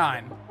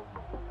 109.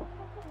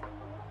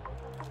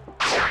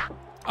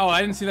 Oh, I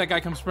didn't see that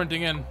guy come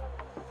sprinting in.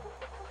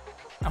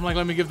 I'm like,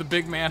 let me give the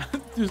big man.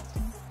 Just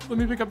let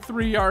me pick up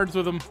 3 yards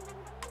with him.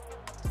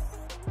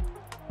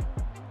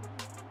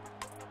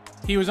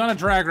 He was on a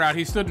drag route.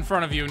 He stood in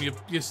front of you, and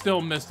you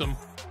still missed him.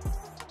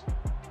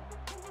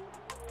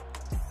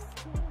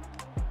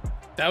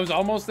 That was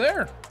almost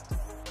there.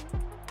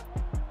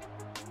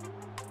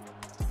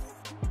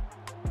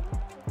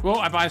 Well,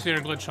 I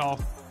bystander glitch Hall.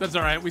 That's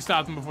all right. We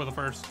stopped him before the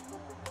first.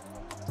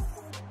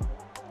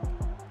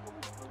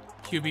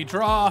 QB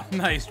draw.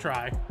 Nice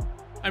try.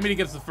 I mean, he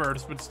gets the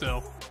first, but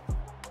still.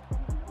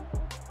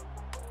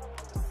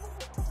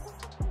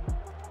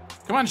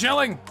 Come on,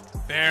 Schilling.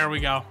 There we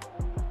go.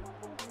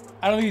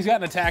 I don't think he's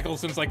gotten a tackle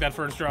since like that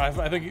first drive.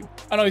 I think,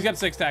 oh no, he's got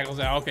 6 tackles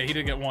now. Okay, he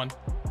did get 1.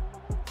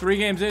 3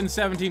 games in,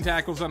 17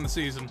 tackles on the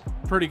season.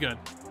 Pretty good.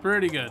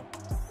 Pretty good.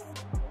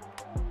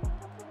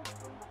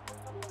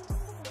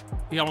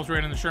 He almost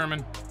ran into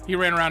Sherman. He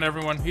ran around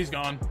everyone. He's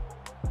gone.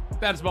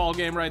 That's ball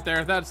game right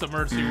there. That's the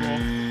mercy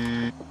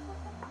rule.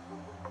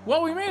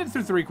 Well, we made it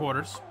through 3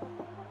 quarters.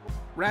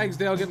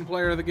 Ragsdale getting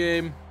player of the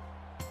game.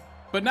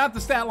 But not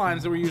the stat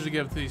lines that we usually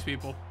give to these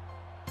people.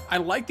 I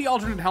like the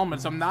alternate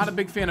helmets. I'm not a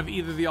big fan of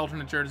either of the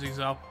alternate jerseys,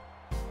 though.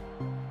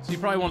 So you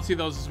probably won't see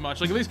those as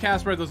much. Like, at least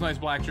Casper had those nice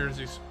black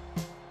jerseys.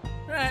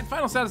 All right,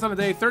 final status on the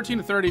day.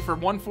 13-30 for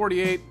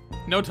 148.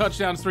 No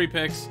touchdowns, 3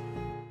 picks.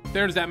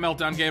 There's that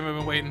meltdown game I've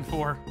been waiting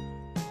for.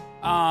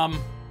 I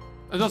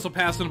was also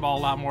passing the ball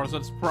a lot more, so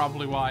that's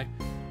probably why.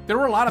 There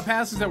were a lot of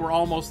passes that were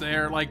almost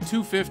there. Like,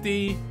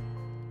 250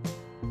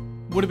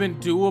 would have been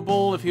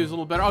doable if he was a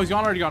little better. Oh, he's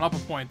already gone up a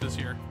point this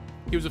year.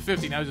 He was a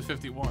 50, now he's a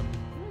 51.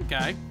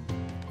 Okay.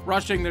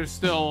 Rushing, there's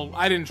still...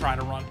 I didn't try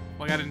to run.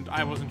 Like,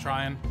 I wasn't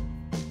trying.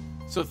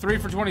 So 3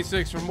 for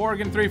 26 for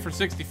Morgan, 3 for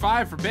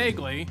 65 for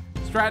Bagley.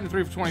 Stratton,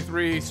 3 for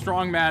 23.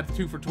 Strong Matt,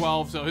 2 for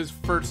 12, so his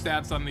first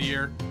stats on the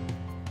year.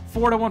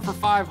 4 to 1 for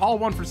 5. Hall,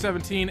 1 for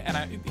 17,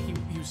 and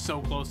he was so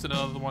close to the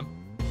other one.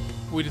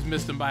 We just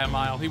missed him by a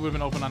mile. He would have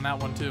been open on that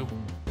one, too.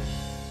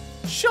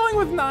 Schilling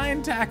with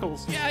 9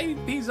 tackles. Yeah,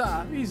 he's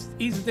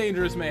a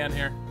dangerous man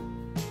here.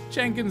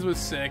 Jenkins with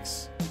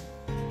 6.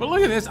 But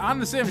look at this, on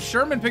the sim,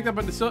 Sherman picked up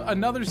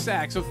another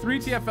sack. So 3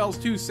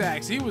 TFLs, 2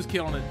 sacks. He was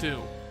killing it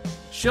too.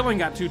 Schilling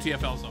got 2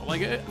 TFLs though.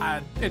 Like,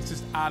 it's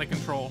just out of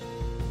control.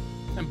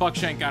 And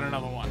Buckshank got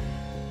another one.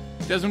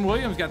 Desmond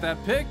Williams got that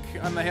pick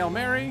on the Hail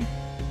Mary.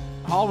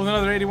 Hall with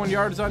another 81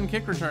 yards on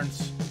kick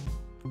returns.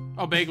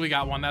 Oh, Bagley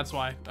got one, that's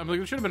why. I'm like,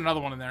 there should have been another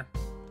one in there.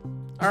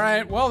 All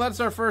right, well, that's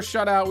our first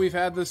shutout we've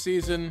had this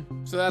season.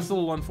 So that's a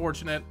little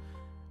unfortunate.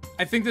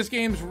 I think this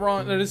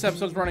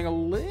episode's running a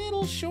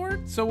little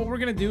short. So what we're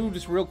going to do,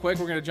 just real quick,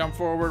 we're going to jump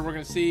forward. We're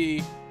going to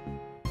see...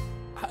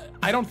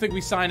 I don't think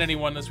we signed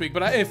anyone this week,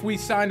 but if we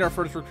signed our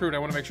first recruit, I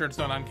want to make sure it's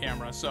done on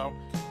camera. So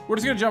we're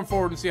just going to jump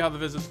forward and see how the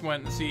visits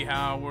went and see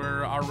how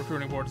our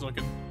recruiting board's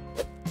looking.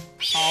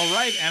 All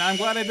right, and I'm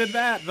glad I did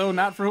that, though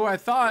not for who I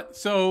thought.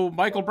 So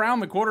Michael Brown,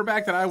 the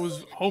quarterback that I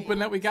was hoping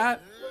that we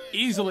got,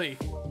 easily.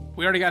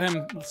 We already got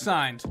him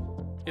signed.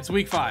 It's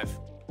week 5,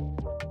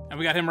 and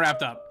we got him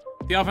wrapped up.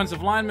 The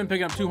offensive lineman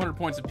picking up 200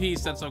 points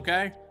apiece. That's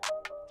okay.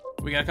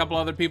 We got a couple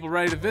other people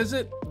ready to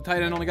visit. The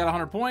tight end only got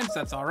 100 points.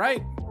 That's all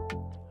right.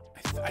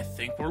 I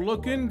think we're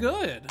looking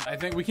good. I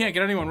think we can't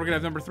get anyone. We're going to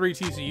have number 3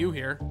 TCU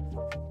here.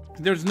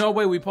 There's no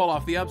way we pull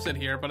off the upset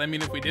here, but I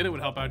mean, if we did, it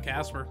would help out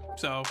Casper.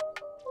 So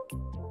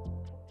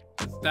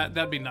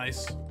that'd be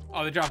nice.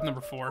 Oh, they dropped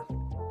number 4.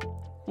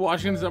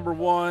 Washington's number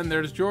 1.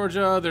 There's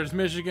Georgia. There's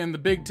Michigan, the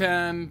Big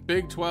 10,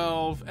 Big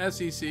 12,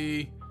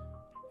 SEC.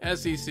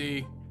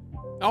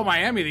 Oh,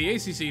 Miami, the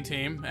ACC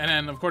team. And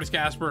then, of course,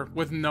 Casper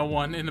with no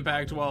one in the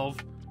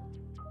Pac-12.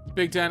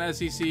 Big 10,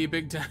 SEC,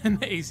 Big 10,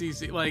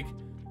 ACC. Like,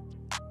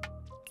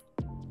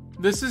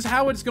 this is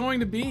how it's going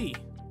to be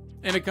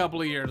in a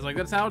couple of years. Like,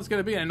 that's how it's going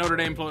to be. And Notre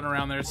Dame floating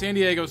around there. San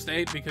Diego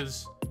State,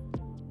 because,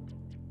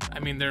 I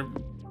mean,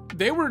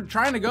 they were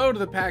trying to go to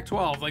the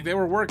Pac-12. Like, they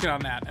were working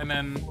on that. And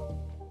then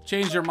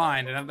changed their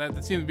mind. And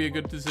that seemed to be a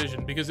good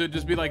decision. Because it would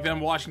just be like them,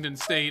 Washington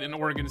State and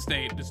Oregon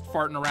State, just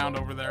farting around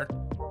over there.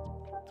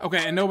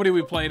 Okay, and nobody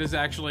we played is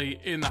actually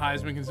in the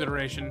Heisman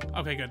consideration.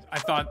 Okay, good. I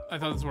thought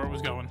that's where it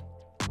was going.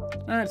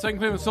 All right, second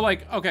claim. So,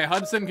 like, okay,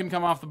 Hudson can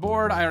come off the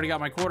board. I already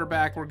got my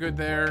quarterback. We're good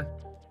there.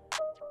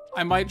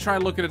 I might try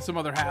looking at some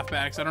other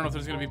halfbacks. I don't know if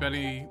there's going to be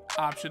many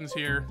options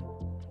here.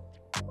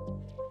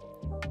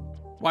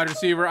 Wide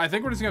receiver. I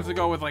think we're just going to have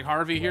to go with, like,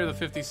 Harvey here, the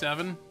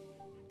 57.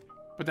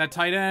 But that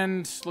tight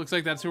end looks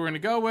like that's who we're going to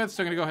go with.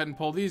 So I'm going to go ahead and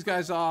pull these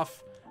guys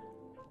off.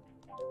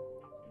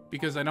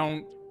 Because I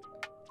only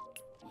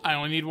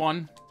need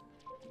one.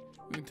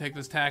 We can take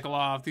this tackle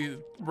off.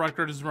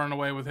 Rutgers is running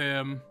away with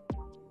him.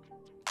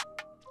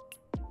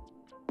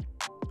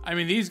 I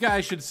mean, these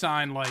guys should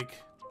sign, like...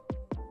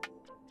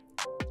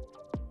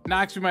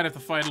 Knox we might have to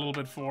fight a little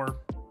bit for.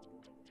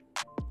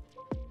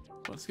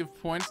 Let's give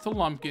points to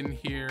Lumpkin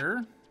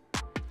here.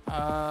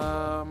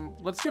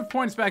 Let's give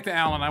points back to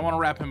Allen. I want to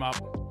wrap him up.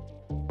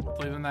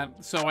 Leave than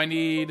that. So I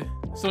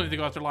still need to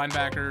go after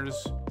linebackers.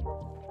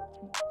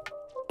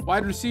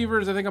 Wide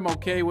receivers, I think I'm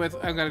okay with.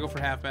 I've got to go for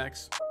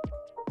halfbacks.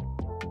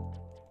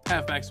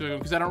 halfbacks to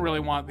because I don't really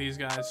want these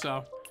guys.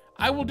 So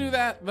I will do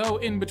that, though,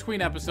 in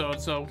between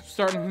episodes. So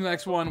starting the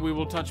next one, we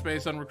will touch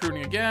base on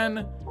recruiting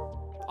again.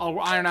 I'll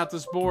iron out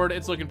this board.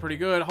 It's looking pretty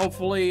good.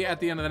 Hopefully, at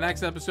the end of the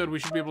next episode, we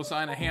should be able to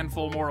sign a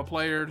handful more of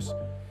players.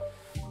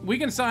 We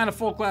can sign a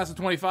full class of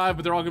 25,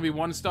 but they're all going to be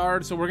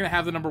one-starred, so we're going to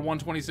have the number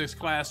 126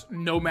 class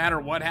no matter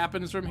what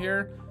happens from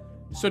here.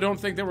 So don't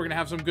think that we're going to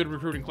have some good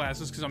recruiting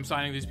classes because I'm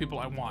signing these people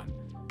I want.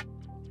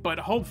 But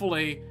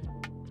hopefully,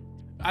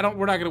 we're not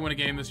going to win a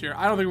game this year.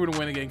 I don't think we're going to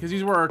win a game because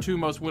these were our 2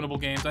 most winnable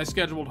games. I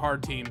scheduled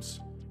hard teams.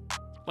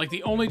 Like,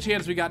 the only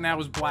chance we got now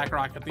was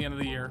BlackRock at the end of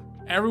the year.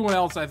 Everyone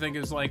else, I think,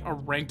 is like a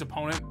ranked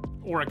opponent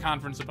or a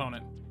conference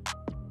opponent.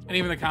 And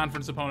even the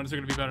conference opponents are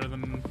going to be better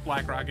than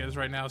BlackRock is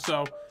right now.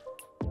 So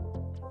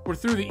we're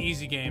through the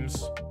easy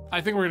games. I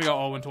think we're going to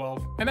go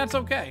 0-12, and that's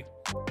okay.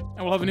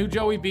 And we'll have a new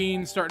Joey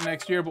Bean starting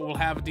next year, but we'll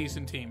have a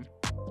decent team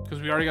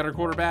because we already got our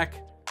quarterback,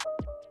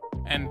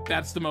 and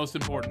that's the most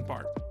important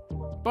part.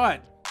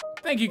 But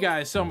thank you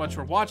guys so much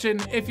for watching.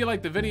 If you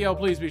liked the video,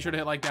 please be sure to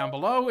hit like down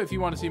below. If you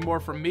want to see more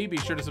from me, be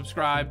sure to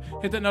subscribe.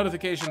 Hit that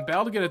notification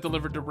bell to get it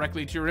delivered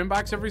directly to your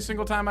inbox every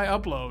single time I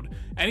upload.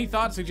 Any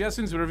thoughts,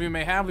 suggestions, whatever you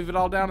may have, leave it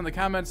all down in the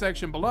comment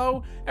section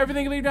below.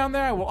 Everything you leave down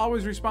there, I will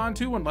always respond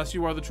to unless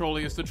you are the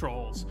trolliest of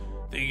trolls.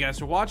 Thank you guys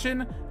for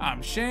watching.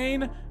 I'm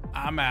Shane.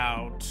 I'm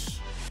out.